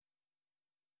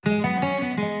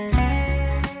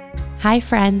Hi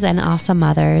friends and awesome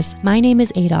mothers. My name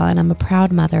is Aidel and I'm a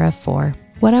proud mother of 4.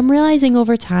 What I'm realizing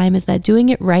over time is that doing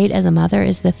it right as a mother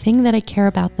is the thing that I care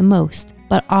about the most,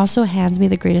 but also hands me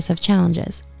the greatest of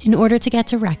challenges. In order to get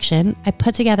direction, I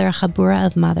put together a chabura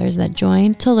of mothers that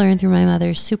joined to learn through my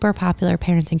mother's super popular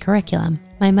parenting curriculum.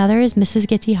 My mother is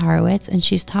Mrs. Horowitz, and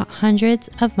she's taught hundreds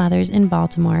of mothers in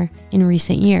Baltimore in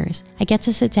recent years. I get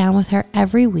to sit down with her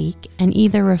every week and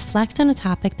either reflect on a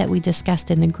topic that we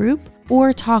discussed in the group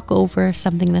or talk over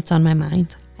something that's on my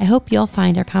mind. I hope you'll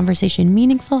find our conversation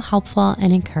meaningful, helpful,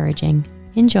 and encouraging.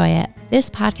 Enjoy it. This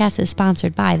podcast is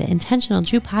sponsored by the Intentional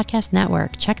Jew Podcast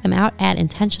Network. Check them out at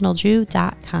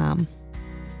intentionaljew.com.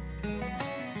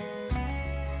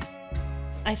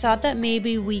 I thought that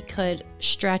maybe we could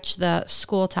stretch the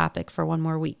school topic for one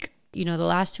more week. You know, the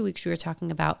last 2 weeks we were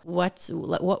talking about what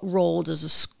role does a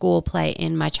school play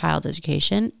in my child's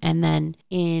education, and then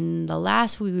in the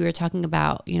last week we were talking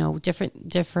about, you know,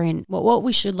 different what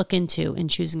we should look into in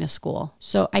choosing a school.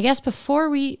 So I guess before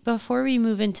we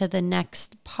move into the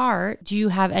next part, do you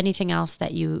have anything else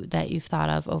that you've thought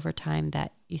of over time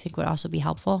that you think would also be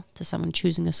helpful to someone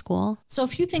choosing a school? So a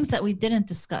few things that we didn't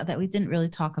discuss, that we didn't really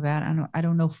talk about. I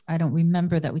don't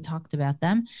remember that we talked about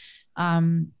them.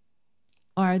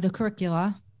 Are the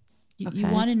curricula. You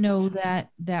want to know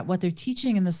that what they're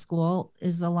teaching in the school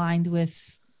is aligned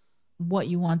with what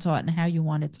you want taught and how you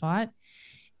want it taught.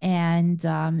 And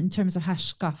in terms of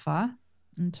hashkafa,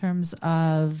 in terms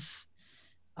of,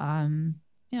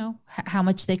 how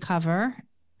much they cover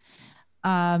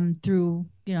through,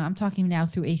 I'm talking now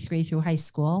through 8th grade through high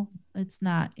school. It's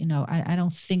not, I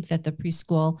don't think that the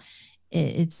preschool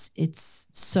it's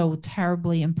so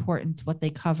terribly important what they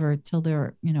cover till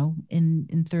they're, in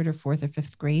 3rd or 4th or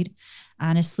 5th grade.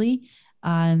 Honestly,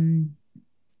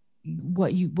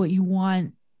 what you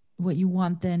want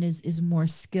then is more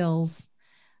skills.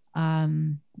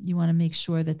 You want to make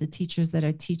sure that the teachers that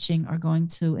are teaching are going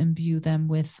to imbue them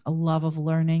with a love of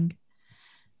learning.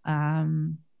 But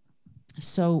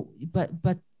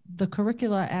the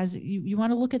curricula, as you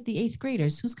want to look at the 8th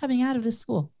graders, who's coming out of this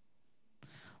school?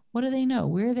 What do they know?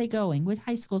 Where are they going? What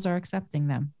high schools are accepting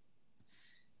them?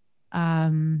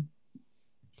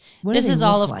 This is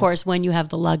all, of course, when you have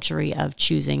the luxury of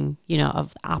choosing,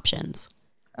 of options.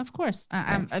 Of course.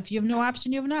 Right. If you have no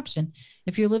option, you have an option.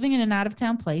 If you're living in an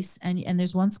out-of-town place and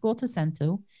there's one school to send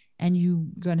to, and you're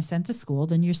going to send to school,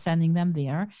 then you're sending them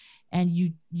there. And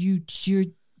you're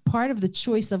part of the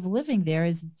choice of living there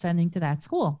is sending to that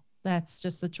school. That's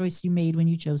just the choice you made when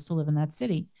you chose to live in that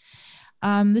city.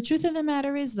 The truth of the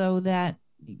matter is, though, that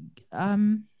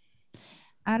out-of-town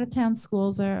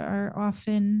schools are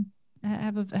often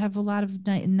have a lot of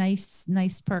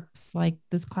nice perks. Like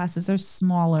the classes are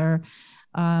smaller,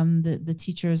 the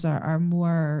teachers are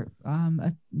more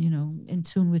in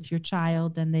tune with your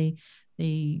child, and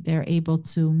they're able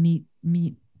to meet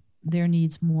their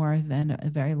needs more than a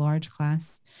very large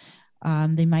class.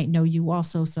 They might know you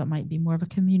also, so it might be more of a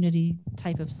community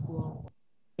type of school.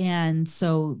 And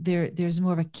so there's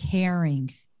more of a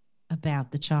caring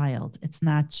about the child. It's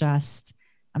not just,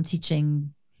 I'm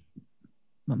teaching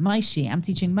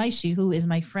Maishi, who is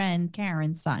my friend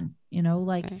Karen's son.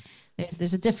 Right.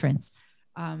 There's a difference.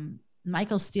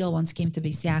 Michael Steele once came to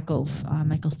Beis Yaakov.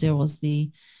 Michael Steele was the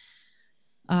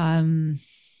one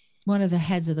of the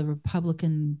heads of the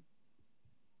Republican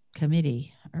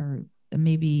committee, or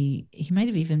maybe he might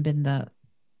have even been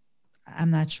I'm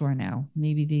not sure now,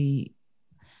 maybe the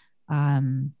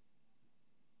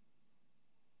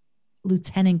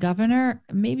lieutenant governor.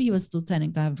 Maybe he was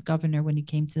lieutenant governor when he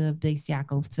came to Beis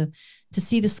Yaakov to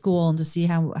see the school and to see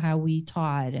how we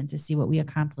taught and to see what we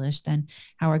accomplished and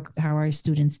how our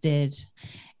students did.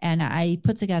 And I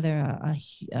put together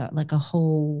a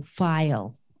whole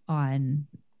file on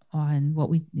what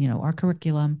we, our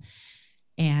curriculum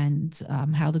and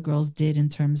how the girls did in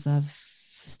terms of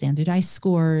standardized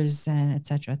scores and et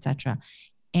cetera,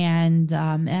 and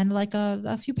like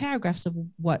a few paragraphs of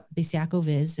what Beis Yaakov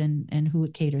is and who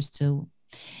it caters to.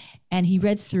 And he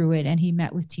read through it, and he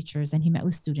met with teachers, and he met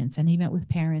with students, and he met with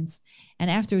parents.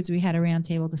 And afterwards we had a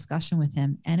roundtable discussion with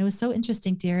him. And it was so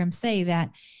interesting to hear him say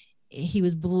that he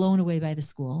was blown away by the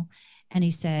school. And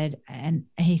he said, and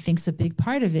he thinks a big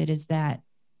part of it is that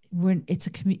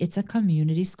it's a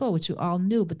community school, which we all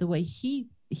knew, but the way he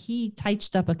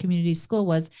touched up a community school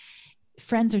was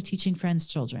friends are teaching friends'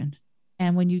 children.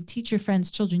 And when you teach your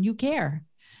friends' children, you care.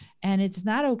 And it's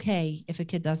not okay if a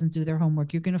kid doesn't do their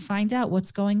homework. You're going to find out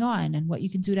what's going on and what you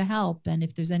can do to help. And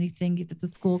if there's anything that the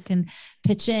school can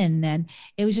pitch in. And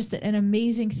it was just an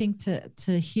amazing thing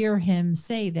to hear him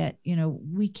say that,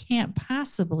 we can't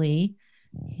possibly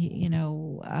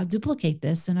duplicate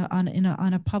this on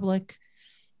a public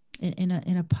in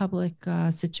a public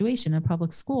situation, a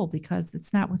public school, because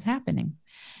it's not what's happening.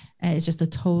 And it's just a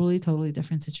totally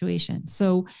different situation.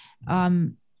 So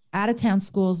out of town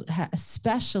schools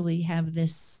especially have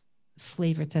this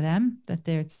flavor to them, that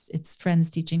it's friends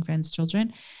teaching friends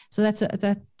children. So that's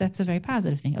a very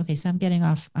positive thing. Okay, so I'm getting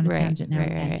off on a tangent now.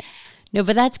 Right. No,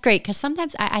 but that's great, because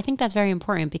sometimes I think that's very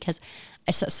important, because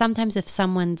sometimes if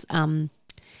someone's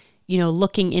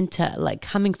looking into, like,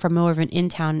 coming from more of an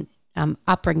in-town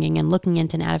upbringing and looking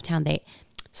into an out-of-town,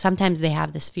 sometimes they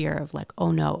have this fear of, like,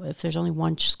 oh no, if there's only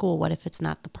one school, what if it's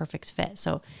not the perfect fit?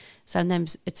 So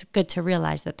sometimes it's good to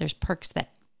realize that there's perks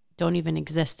that don't even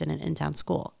exist in an in-town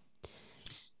school.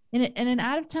 In an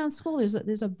out-of-town school,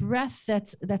 there's a breath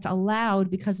that's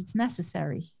allowed because it's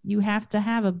necessary. You have to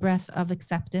have a breath of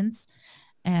acceptance,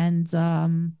 and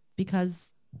because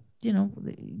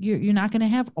you're not going to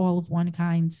have all of one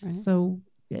kind. Right. So,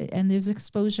 and there's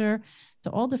exposure to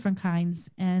all different kinds,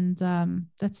 and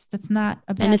that's not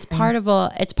a bad. And it's thing. part of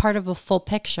a full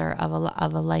picture of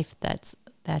a life that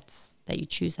you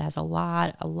choose, that has a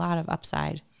lot of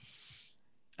upside.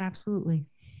 Absolutely.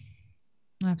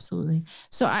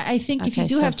 So I think if you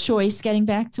do have choice, getting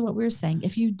back to what we were saying,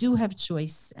 if you do have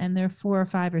choice and there are 4 or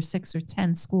 5 or 6 or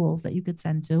 10 schools that you could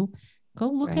send to, go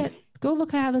look at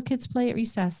how the kids play at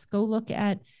recess. Go look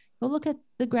at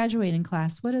the graduating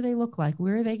class. What do they look like?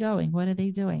 Where are they going? What are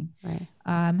they doing? Right.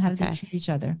 How do they treat each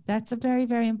other? That's a very,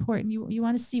 very important. You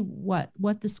want to see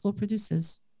what the school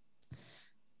produces.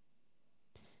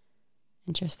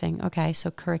 Interesting. Okay.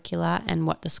 So curricula and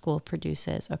what the school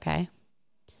produces. Okay.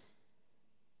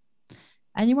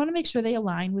 And you want to make sure they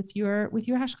align with your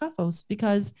hashkafos,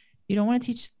 because you don't want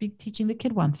to be teaching the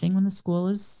kid one thing when the school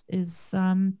is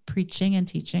preaching and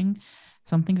teaching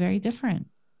something very different.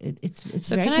 It's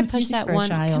so very confusing for a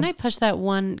child. Can I push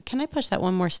that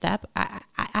one more step? I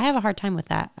have a hard time with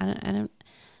that. I'm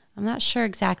not sure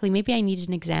exactly. Maybe I need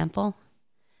an example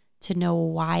to know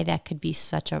why that could be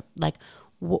such a, like,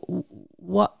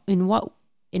 in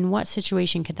what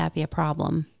situation could that be a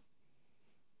problem?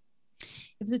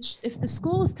 If the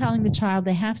school is telling the child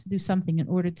they have to do something in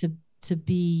order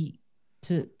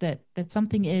that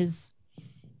something is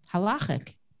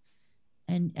halachic,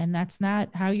 and that's not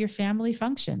how your family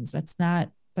functions. That's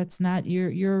not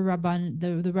your rabban.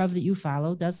 The rav that you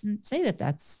follow doesn't say that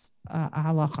that's a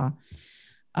halacha.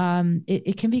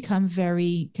 It can become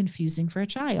very confusing for a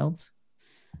child.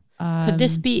 Could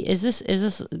this be?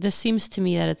 This seems to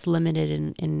me that it's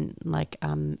limited in like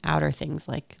outer things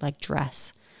like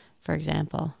dress, for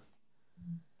example.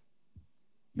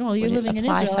 Well, you're living in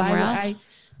Israel. Somewhere else?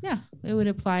 It would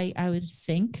apply. I would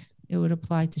think it would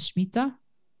apply to Shemitah.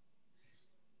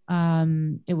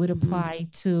 It would apply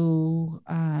to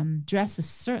dress is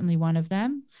certainly one of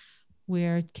them,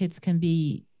 where kids can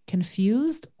be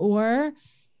confused or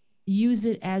use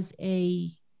it as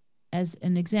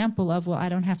an example of, well, I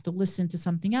don't have to listen to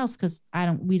something else because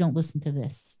we don't listen to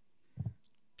this.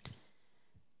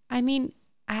 I mean,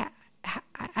 I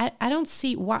don't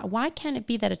see why can't it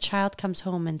be that a child comes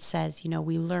home and says,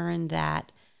 we learned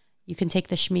that you can take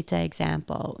the Shemitah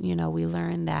example. We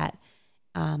learned that,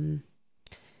 the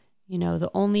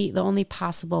only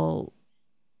possibilities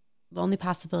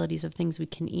of things we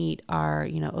can eat are,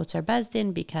 Otzar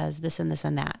Bezdin, because this and this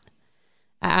and that.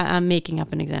 I'm making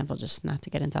up an example just not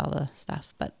to get into all the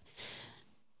stuff, but,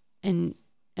 and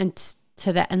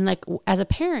to that, and like, as a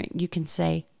parent, you can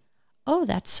say, oh,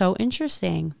 that's so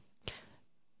interesting.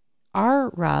 Our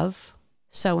Rav,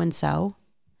 so-and-so,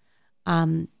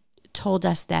 told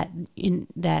us that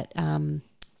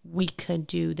we could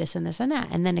do this and this and that,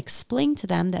 and then explain to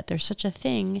them that there's such a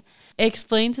thing.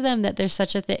 Explain to them that there's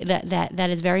such a thing, that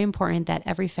is very important, that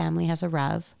every family has a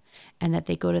Rav, and that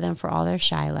they go to them for all their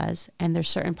shailas, and there's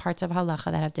certain parts of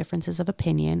halacha that have differences of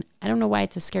opinion. I don't know why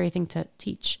it's a scary thing to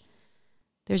teach.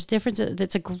 There's differences.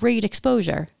 That's a great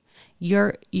exposure.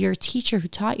 Your teacher who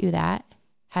taught you that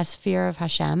has fear of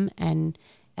Hashem, and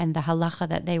the halacha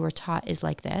that they were taught is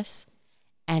like this,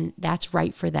 and that's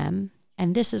right for them,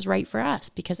 and this is right for us,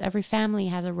 because every family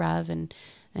has a Rav, and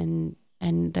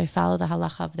they follow the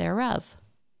halacha of their Rav.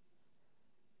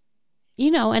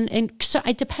 And so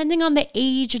depending on the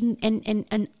age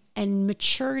and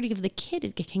maturity of the kid,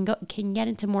 it can get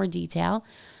into more detail.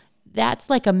 That's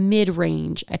like a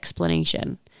mid-range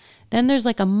explanation. Then there's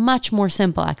like a much more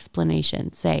simple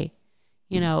explanation, say,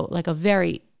 like a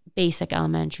very basic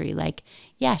elementary, like,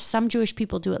 yes, some Jewish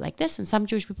people do it like this and some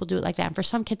Jewish people do it like that. And for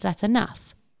some kids, that's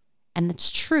enough. And that's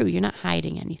true. You're not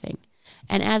hiding anything.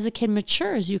 And as the kid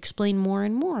matures, you explain more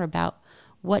and more about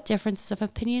what differences of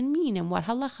opinion mean and what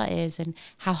halacha is and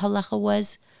how halacha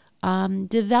was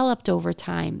developed over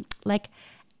time. Like,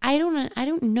 I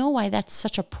don't know why that's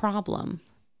such a problem.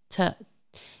 My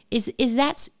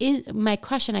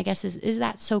question, I guess, is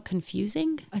that so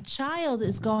confusing? A child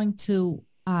is going to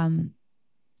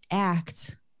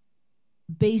act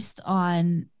based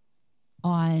on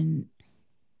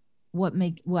what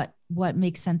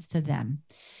makes sense to them.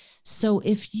 So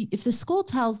if the school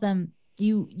tells them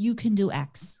you can do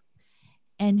X,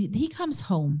 and he comes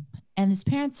home and his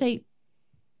parents say,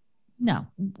 no,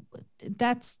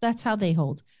 that's how they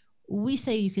hold. We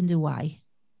say you can do Y.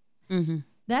 Mm-hmm.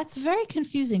 That's very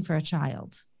confusing for a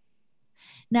child.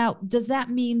 Now, does that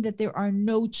mean that there are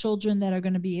no children that are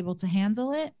going to be able to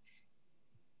handle it?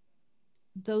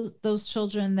 Those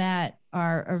children that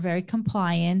are very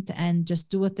compliant and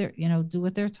just do what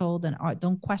they're told and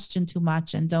don't question too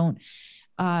much and don't,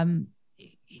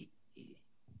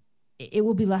 it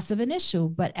will be less of an issue.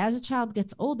 But as a child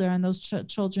gets older, and those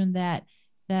children that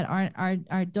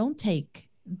don't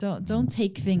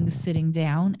take things sitting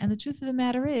down, and the truth of the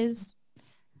matter is,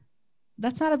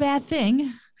 that's not a bad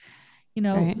thing.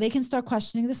 Right. They can start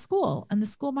questioning the school, and the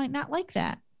school might not like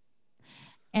that.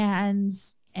 And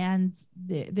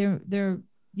they're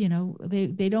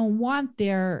they don't want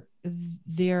their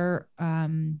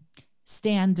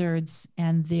standards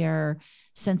and their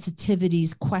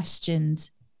sensitivities questioned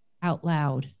out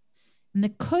loud, and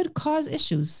that could cause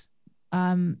issues.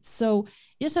 So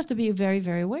you just have to be very,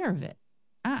 very aware of it.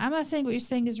 I'm not saying what you're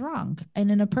saying is wrong.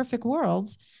 And in a perfect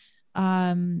world,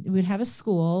 we'd have a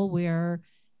school where,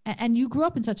 and you grew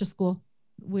up in such a school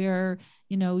where,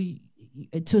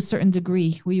 to a certain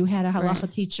degree, where you had a halacha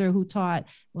teacher who taught,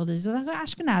 well, this is what the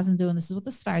Ashkenazim do, and this is what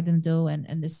the Sephardim do,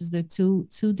 and this is the two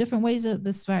different ways of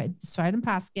the Sephardim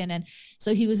paskin. And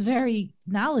so he was very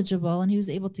knowledgeable, and he was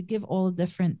able to give all the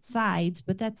different sides,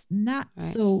 but that's not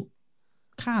so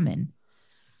common.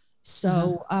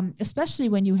 So, especially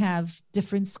when you have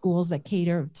different schools that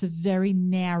cater to very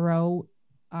narrow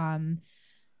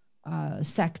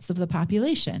sects of the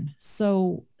population.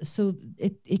 So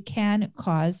it can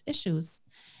cause issues.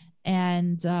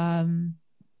 And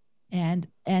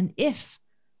if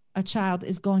a child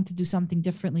is going to do something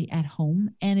differently at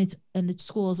home and the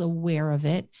school is aware of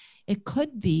it, it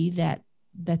could be that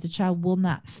the child will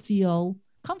not feel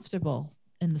comfortable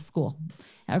in the school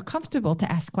or comfortable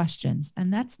to ask questions.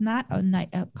 And that's not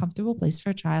a comfortable place for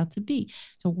a child to be.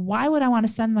 So why would I want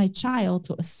to send my child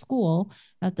to a school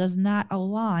that does not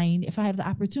align? If I have the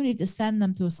opportunity to send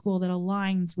them to a school that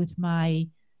aligns with my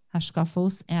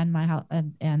hashkafos and my,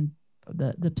 and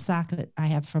the psak that I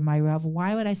have from my Rav,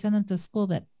 why would I send them to a school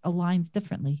that aligns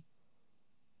differently?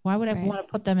 Why would I want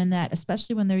to put them in that,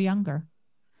 especially when they're younger?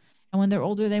 And when they're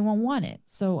older, they won't want it.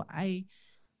 So I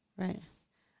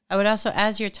would also,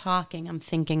 as you're talking, I'm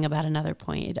thinking about another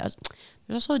point. There's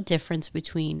also a difference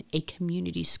between a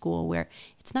community school where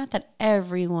it's not that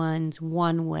everyone's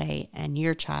one way and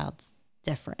your child's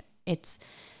different.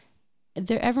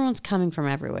 Everyone's coming from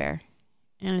everywhere,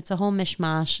 and it's a whole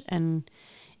mishmash. And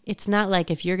it's not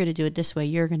like if you're going to do it this way,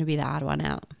 you're going to be the odd one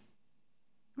out.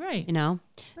 Right.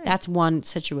 That's one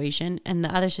situation, and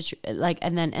the other situation,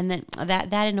 and then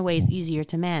that in a way is easier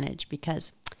to manage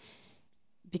because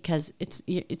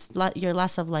you're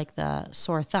less of like the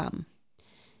sore thumb,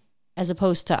 as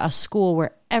opposed to a school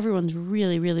where everyone's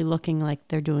really, really looking like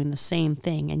they're doing the same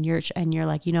thing, and you're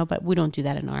like, but we don't do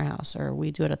that in our house, or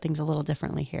we do things a little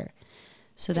differently here.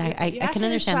 So that I can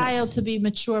understand a child to be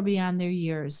mature beyond their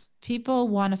years. People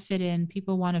want to fit in.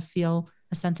 People want to feel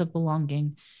a sense of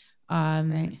belonging.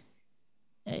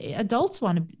 Adults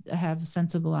want to have a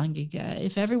sense of belonging.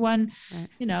 If everyone,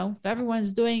 if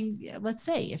everyone's doing, let's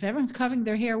say, if everyone's covering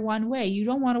their hair one way, you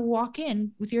don't want to walk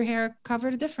in with your hair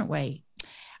covered a different way.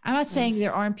 I'm not saying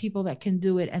there aren't people that can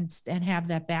do it and have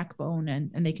that backbone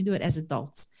and they can do it as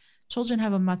adults. Children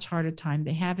have a much harder time.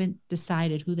 They haven't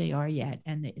decided who they are yet,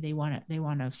 and they want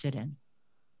to fit in,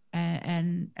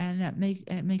 and that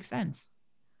makes sense.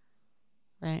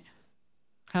 Right.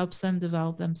 Helps them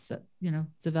develop into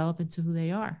who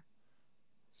they are.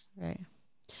 Right.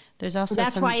 There's also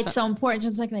that's why it's so important.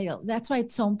 Just like that's why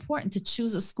it's so important to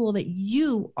choose a school that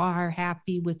you are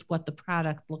happy with what the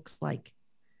product looks like.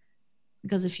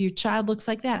 Because if your child looks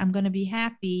like that, I'm going to be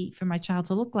happy for my child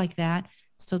to look like that.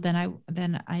 So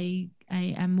then I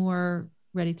am more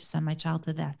ready to send my child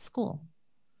to that school.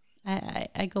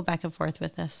 I go back and forth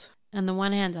with this. On the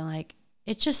one hand, I'm like,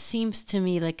 it just seems to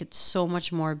me like it's so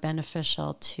much more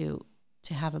beneficial to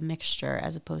have a mixture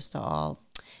as opposed to all,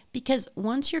 because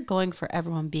once you're going for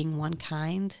everyone being one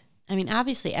kind I mean,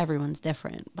 obviously everyone's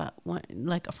different, but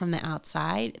like from the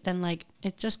outside, then like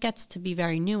it just gets to be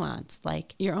very nuanced.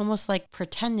 Like you're almost like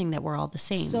pretending that we're all the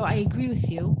same. So I agree with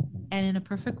you. And in a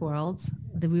perfect world,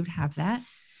 that we would have that.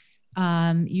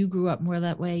 You grew up more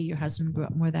that way. Your husband grew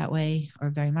up more that way, or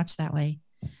very much that way.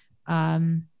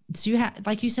 So you have,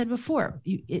 like you said before,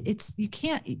 you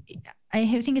can't.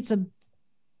 I think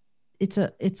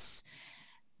it's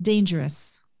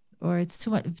dangerous, or it's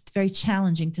too much. It's very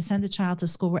challenging to send a child to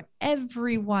school where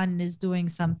everyone is doing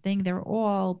something. They're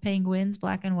all penguins,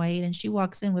 black and white, and she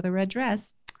walks in with a red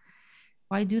dress.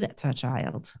 Why do that to a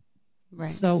child? Right.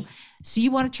 So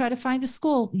you want to try to find a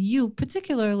school. You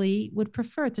particularly would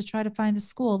prefer to try to find a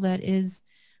school that is,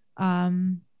 a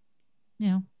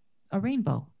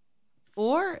rainbow,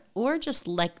 or just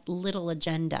like little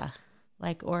agenda,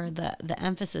 like, or the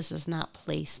emphasis is not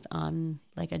placed on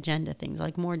like agenda things,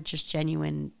 like more just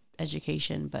genuine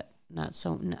education, but not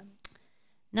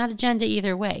agenda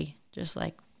either way. Just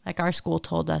like our school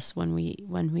told us when we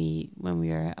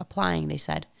were applying, they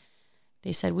said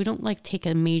we don't like take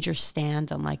a major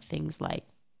stand on like things like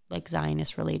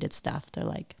Zionist related stuff. They're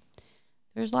like,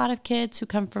 there's a lot of kids who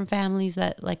come from families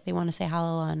that like they want to say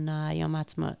Hallel on Yom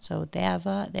Ha'atzmaut, so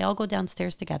they all go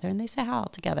downstairs together and they say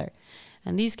Hallel together,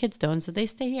 and these kids don't, so they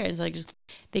stay here. It's like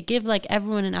they give like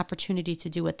everyone an opportunity to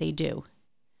do what they do,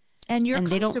 and you're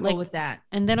comfortable they don't, like, with that,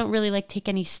 and they don't really like take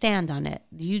any stand on it.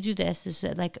 You do this is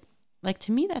like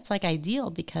to me that's like ideal,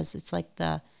 because it's like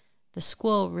the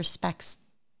school respects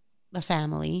the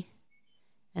family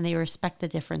and they respect the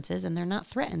differences and they're not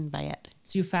threatened by it.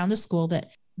 So you found a school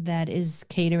that is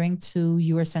catering to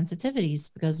your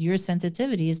sensitivities, because your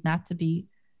sensitivity is not to be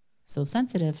so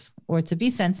sensitive or to be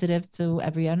sensitive to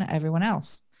everyone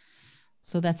else.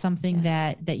 So that's something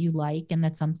that you like, and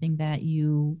that's something that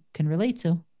you can relate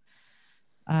to.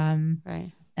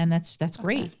 Right. And that's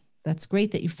great. Okay. That's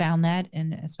great that you found that.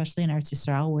 And especially in Eretz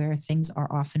Yisrael, where things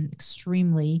are often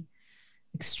extremely,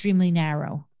 extremely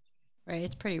narrow. Right.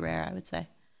 It's pretty rare, I would say.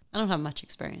 I don't have much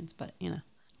experience, but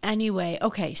Anyway,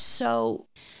 okay. So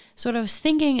what I was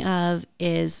thinking of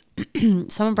is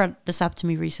someone brought this up to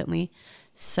me recently.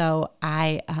 So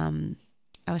I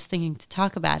was thinking to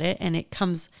talk about it, and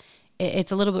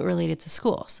it's a little bit related to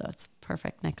school. So it's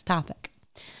perfect next topic.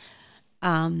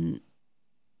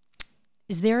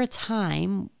 Is there a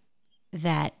time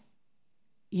that,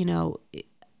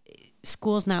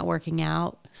 school's not working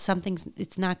out,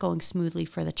 it's not going smoothly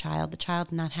for the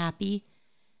child's not happy?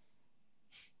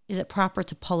 Is it proper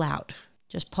to pull out?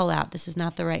 Just pull out. This is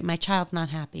not my child's not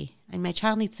happy. And my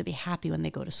child needs to be happy when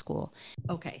they go to school.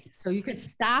 Okay. So you could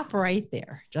stop right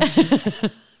there.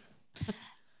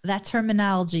 That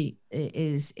terminology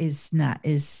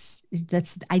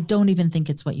I don't even think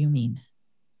it's what you mean.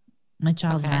 My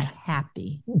child's not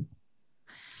happy.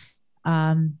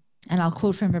 And I'll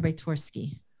quote from Rabbi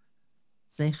Twersky,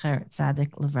 Zecher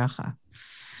Tzadik Levracha.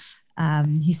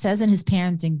 He says in his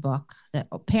parenting book that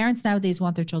parents nowadays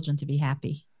want their children to be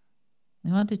happy. They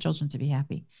want their children to be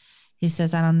happy. He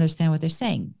says, I don't understand what they're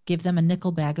saying. Give them a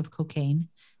nickel bag of cocaine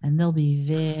and they'll be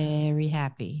very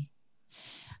happy.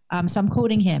 So I'm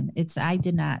quoting him. I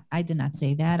did not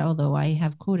say that, although I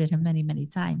have quoted him many, many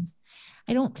times.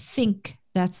 I don't think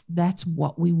that's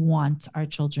what we want our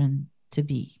children to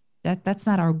be. That's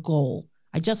not our goal.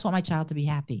 I just want my child to be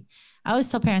happy. I always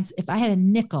tell parents, if I had a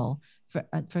nickel,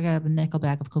 forget a nickel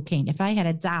bag of cocaine, if I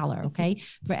had $1, okay,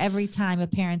 for every time a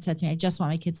parent said to me, I just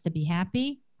want my kids to be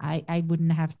happy, I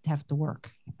wouldn't have to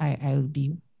work. I would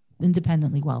be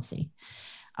independently wealthy.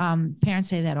 Parents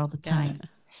say that all the time.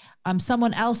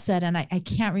 Someone else said, and I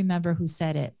can't remember who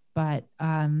said it, but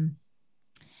I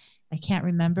can't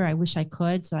remember. I wish I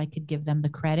could, so I could give them the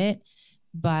credit.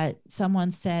 But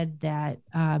someone said that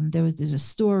there's a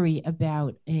story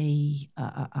about a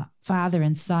father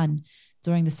and son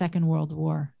during the Second World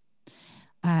War,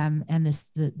 and the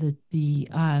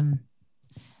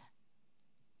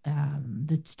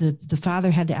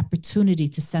father had the opportunity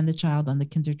to send the child on the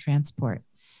Kindertransport,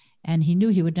 and he knew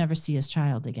he would never see his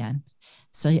child again.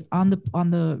 So on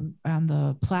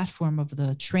the platform of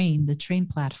the train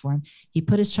platform, he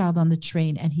put his child on the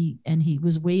train, and he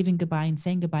was waving goodbye and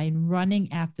saying goodbye and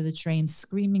running after the train,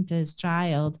 screaming to his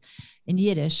child in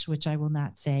Yiddish, which I will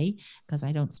not say because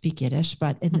I don't speak Yiddish,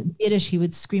 but in Yiddish he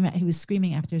was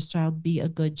screaming after his child, be a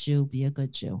good Jew, be a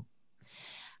good Jew.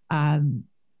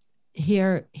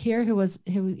 Here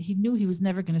he knew he was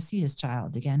never going to see his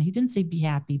child again. He didn't say be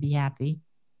happy, be happy.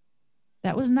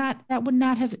 That would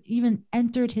not have even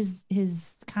entered his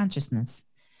consciousness.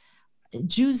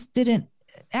 Jews didn't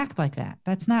act like that.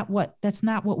 That's not what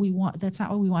we want. That's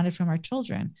not what we wanted from our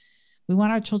children. We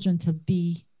want our children to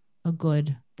be a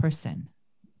good person,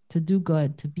 to do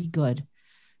good, to be good,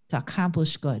 to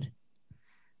accomplish good.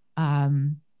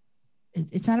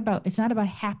 It's not about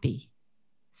happy.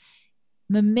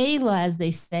 Mamela, as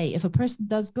they say, if a person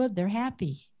does good, they're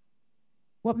happy.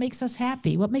 What makes us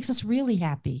happy? What makes us really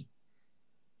happy?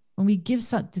 When we give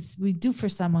something, we do for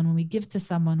someone, when we give to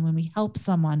someone, when we help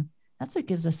someone, that's what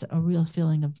gives us a real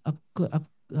feeling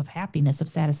of happiness, of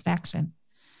satisfaction.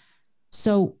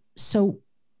 So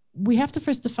we have to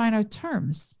first define our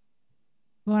terms.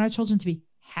 We want our children to be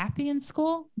happy in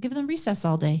school, give them recess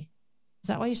all day. Is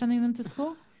that why you're sending them to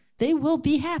school? They will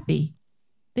be happy.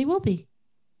 They will be.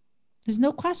 There's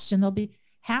no question they'll be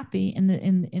happy in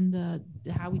the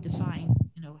how we define,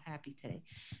 happy today.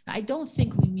 I don't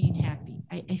think we mean happy.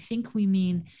 I think we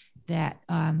mean that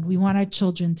we want our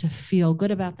children to feel good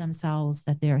about themselves,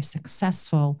 that they're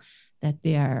successful, that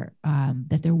they're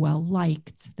well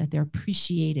liked, that they're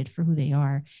appreciated for who they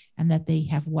are, and that they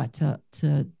have what to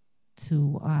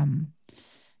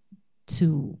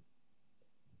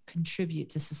contribute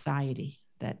to society.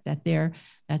 That their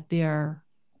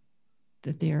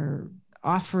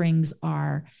offerings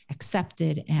are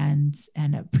accepted and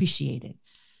appreciated.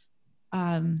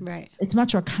 Right. It's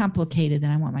much more complicated than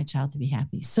I want my child to be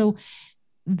happy. So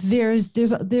there's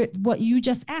what you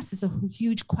just asked is a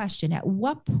huge question. At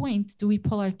what point do we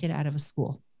pull our kid out of a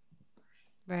school?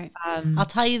 Right. I'll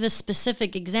tell you the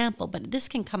specific example, but this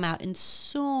can come out in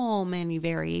so many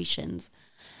variations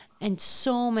and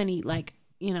so many,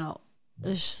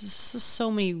 there's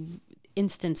so many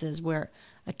instances where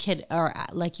a kid, or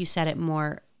like you said it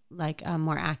more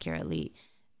accurately,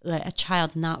 like a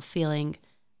child's not feeling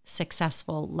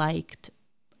successful, liked,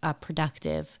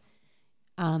 productive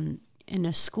in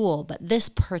a school. But this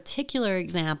particular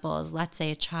example is, let's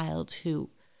say, a child who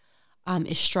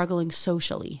is struggling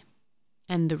socially.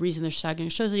 And the reason they're struggling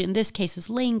socially in this case is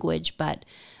language, but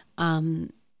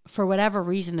for whatever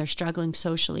reason they're struggling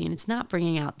socially, and it's not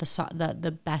bringing out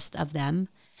the best of them,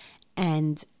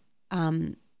 and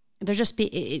they're just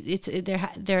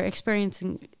they're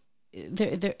experiencing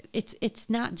it's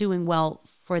not doing well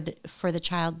for the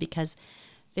child because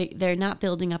they're not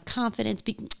building up confidence.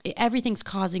 Everything's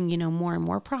causing more and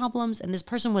more problems, and this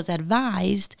person was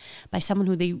advised by someone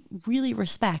who they really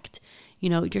respect.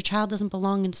 Your child doesn't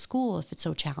belong in school if it's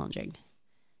so challenging.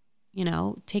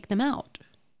 Take them out.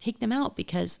 Take them out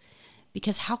because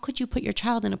how could you put your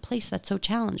child in a place that's so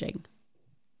challenging?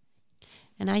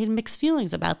 And I had mixed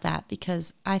feelings about that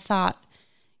because I thought,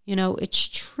 it's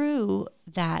true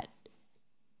that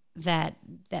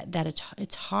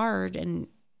it's hard,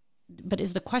 but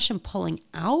is the question pulling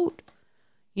out?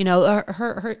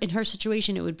 Her in her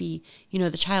situation, it would be,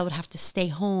 the child would have to stay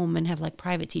home and have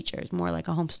private teachers, more like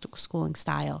a homeschooling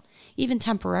style, even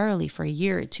temporarily for a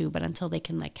year or two, but until they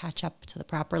can catch up to the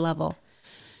proper level.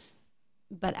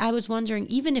 But I was wondering,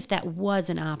 even if that was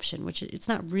an option, which it's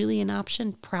not really an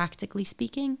option, practically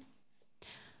speaking,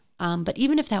 but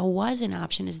even if that was an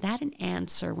option, is that an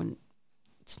answer when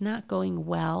it's not going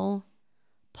well?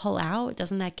 Pull out?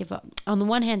 Doesn't that give up? On the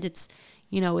one hand, it's,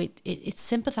 it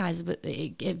sympathizes with,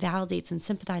 it validates and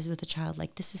sympathizes with the child.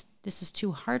 This is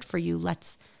too hard for you.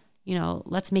 Let's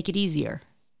make it easier.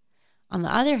 On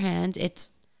the other hand,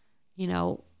 it's,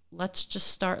 let's just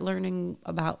start learning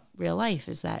about real life,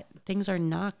 is that things are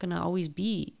not going to always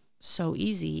be so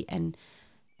easy, and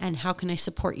how can I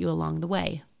support you along the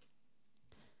way?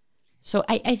 So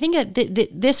I think that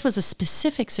this was a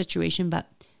specific situation,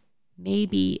 but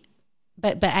maybe,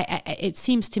 but it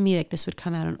seems to me like this would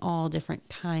come out in all different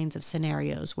kinds of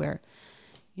scenarios where,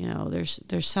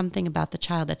 there's something about the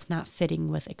child that's not fitting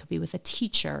with, it could be with a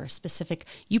teacher, specific.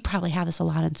 You probably have this a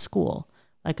lot in school,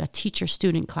 like a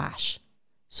teacher-student clash.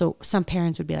 So some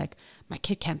parents would be like, my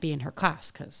kid can't be in her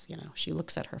class because, she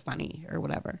looks at her funny or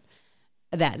whatever.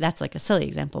 That's like a silly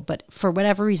example, but for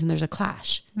whatever reason, there's a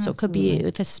clash. Absolutely. So it could be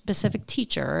with a specific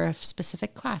teacher or a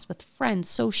specific class, with friends,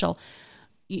 social.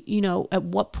 At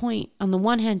what point, on the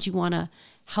one hand, you want to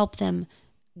help them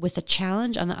with a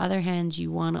challenge. On the other hand,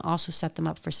 you want to also set them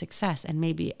up for success. And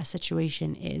maybe a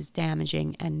situation is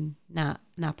damaging and not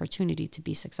an opportunity to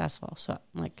be successful. So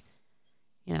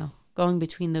going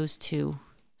between those two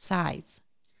sides.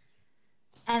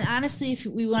 And honestly, if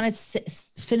we want to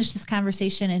finish this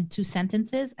conversation in 2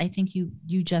 sentences, I think you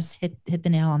just hit the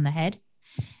nail on the head.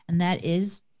 And that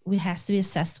is, it has to be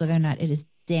assessed whether or not it is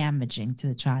damaging to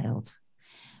the child.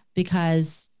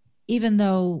 Because even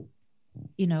though,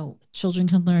 children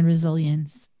can learn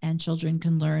resilience, and children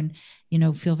can learn,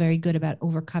 feel very good about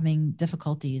overcoming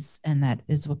difficulties, and that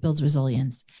is what builds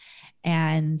resilience.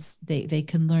 And they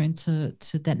can learn to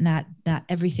that not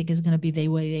everything is going to be the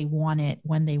way they want it,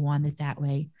 when they want it that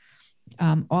way.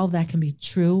 All of that can be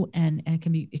true, and it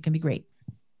can be great.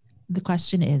 The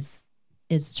question is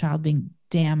the child being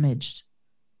damaged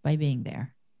by being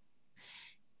there?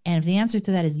 And if the answer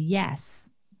to that is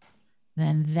yes,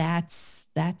 then that's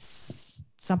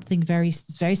something very,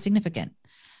 very significant.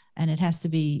 And it has to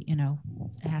be,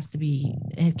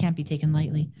 it can't be taken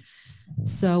lightly.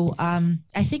 So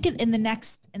I think in the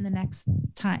next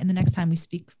time we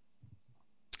speak,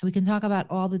 we can talk about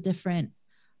all the different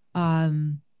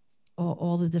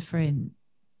all the different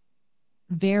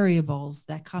variables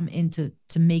that come into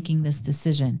making this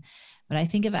decision. But I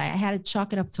think if I had to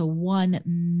chalk it up to one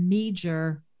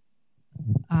major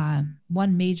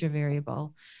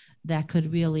variable that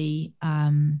could really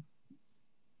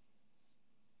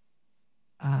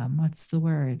what's the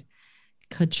word,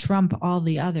 could trump all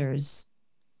the others,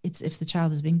 it's if the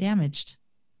child is being damaged.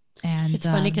 And it's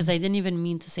funny because I didn't even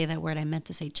mean to say that word. I meant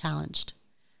to say challenged.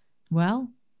 Well,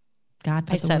 God,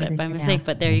 I said it by mistake,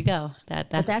 but there you go.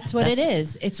 That's what it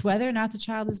is. It's whether or not the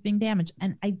child is being damaged.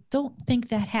 And I don't think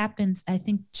that happens. I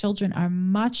think children are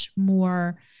much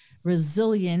more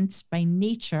resilient by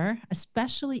nature,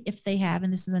 especially if they have,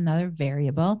 and this is another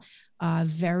variable, a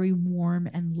very warm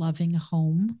and loving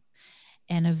home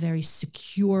and a very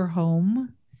secure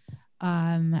home.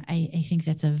 I think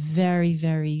that's a very,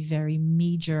 very, very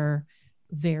major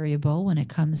variable when it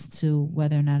comes to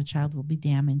whether or not a child will be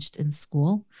damaged in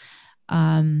school.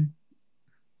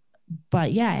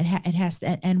 But yeah, it has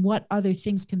to, and what other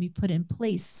things can be put in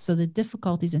place so the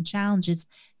difficulties and challenges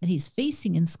that he's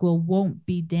facing in school won't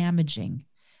be damaging,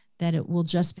 that it will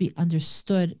just be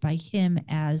understood by him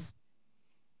as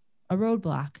a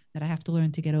roadblock that I have to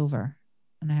learn to get over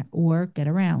or get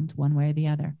around one way or the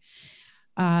other.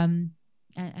 And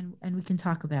we can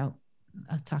talk about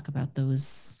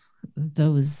those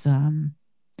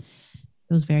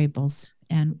variables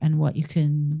and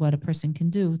what a person can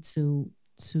do to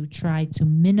try to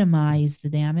minimize the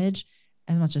damage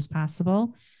as much as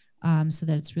possible, so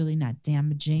that it's really not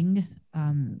damaging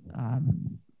to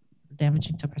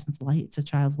a person's life, to a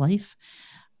child's life,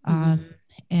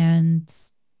 and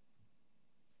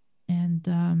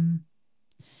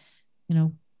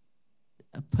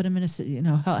put them in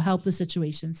a help the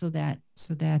situation so that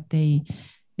they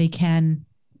can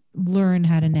learn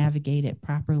how to navigate it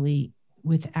properly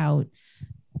without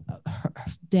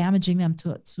damaging them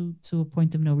to a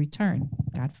point of no return,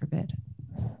 God forbid,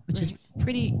 which is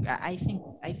pretty, I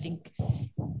think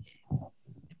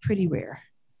pretty rare.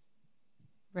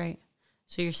 Right.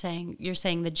 So you're saying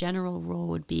the general rule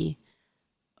would be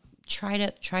try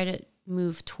to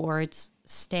move towards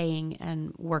staying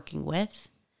and working with,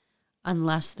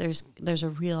 unless there's a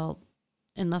real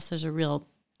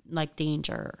like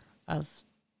danger of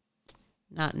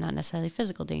not necessarily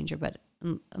physical danger, but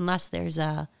unless there's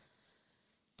a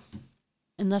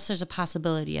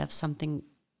possibility of something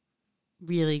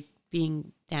really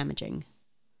being damaging.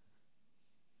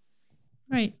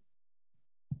 Right.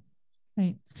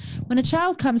 When a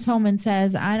child comes home and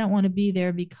says, I don't want to be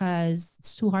there because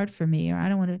it's too hard for me, or I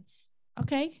don't want to,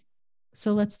 okay,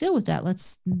 so let's deal with that.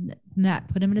 Let's not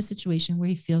put him in a situation where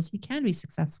he feels he can be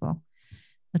successful.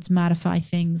 Let's modify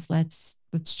things. Let's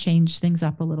change things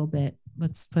up a little bit.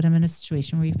 Let's put him in a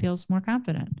situation where he feels more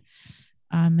confident,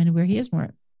 and where he is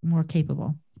more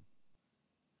capable.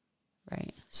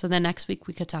 Right. So then next week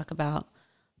we could talk about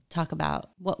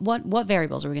what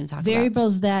variables are we going to talk about?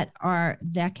 Variables that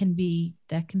can be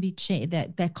changed,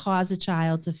 that cause a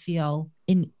child to feel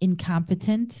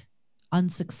incompetent,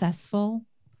 unsuccessful,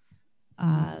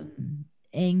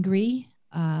 angry,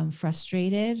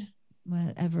 frustrated,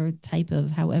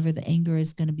 however the anger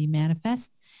is going to be manifest,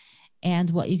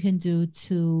 and what you can do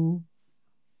to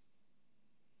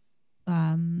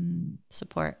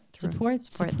support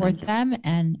them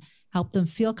and help them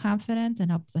feel confident,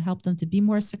 and help them to be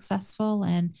more successful,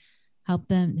 and help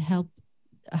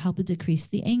to decrease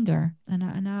the anger.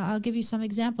 And I'll give you some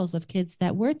examples of kids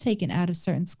that were taken out of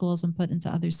certain schools and put into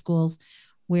other schools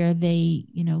where the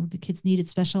kids needed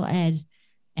special ed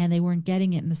and they weren't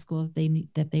getting it in the school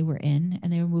that they were in,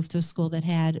 and they were moved to a school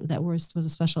that was a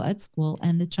special ed school,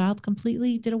 and the child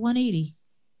completely did a 180.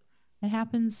 It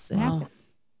happens. It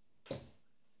happens.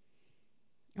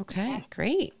 Okay,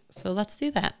 great. So let's do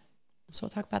that. So we'll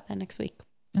talk about that next week.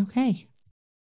 Okay.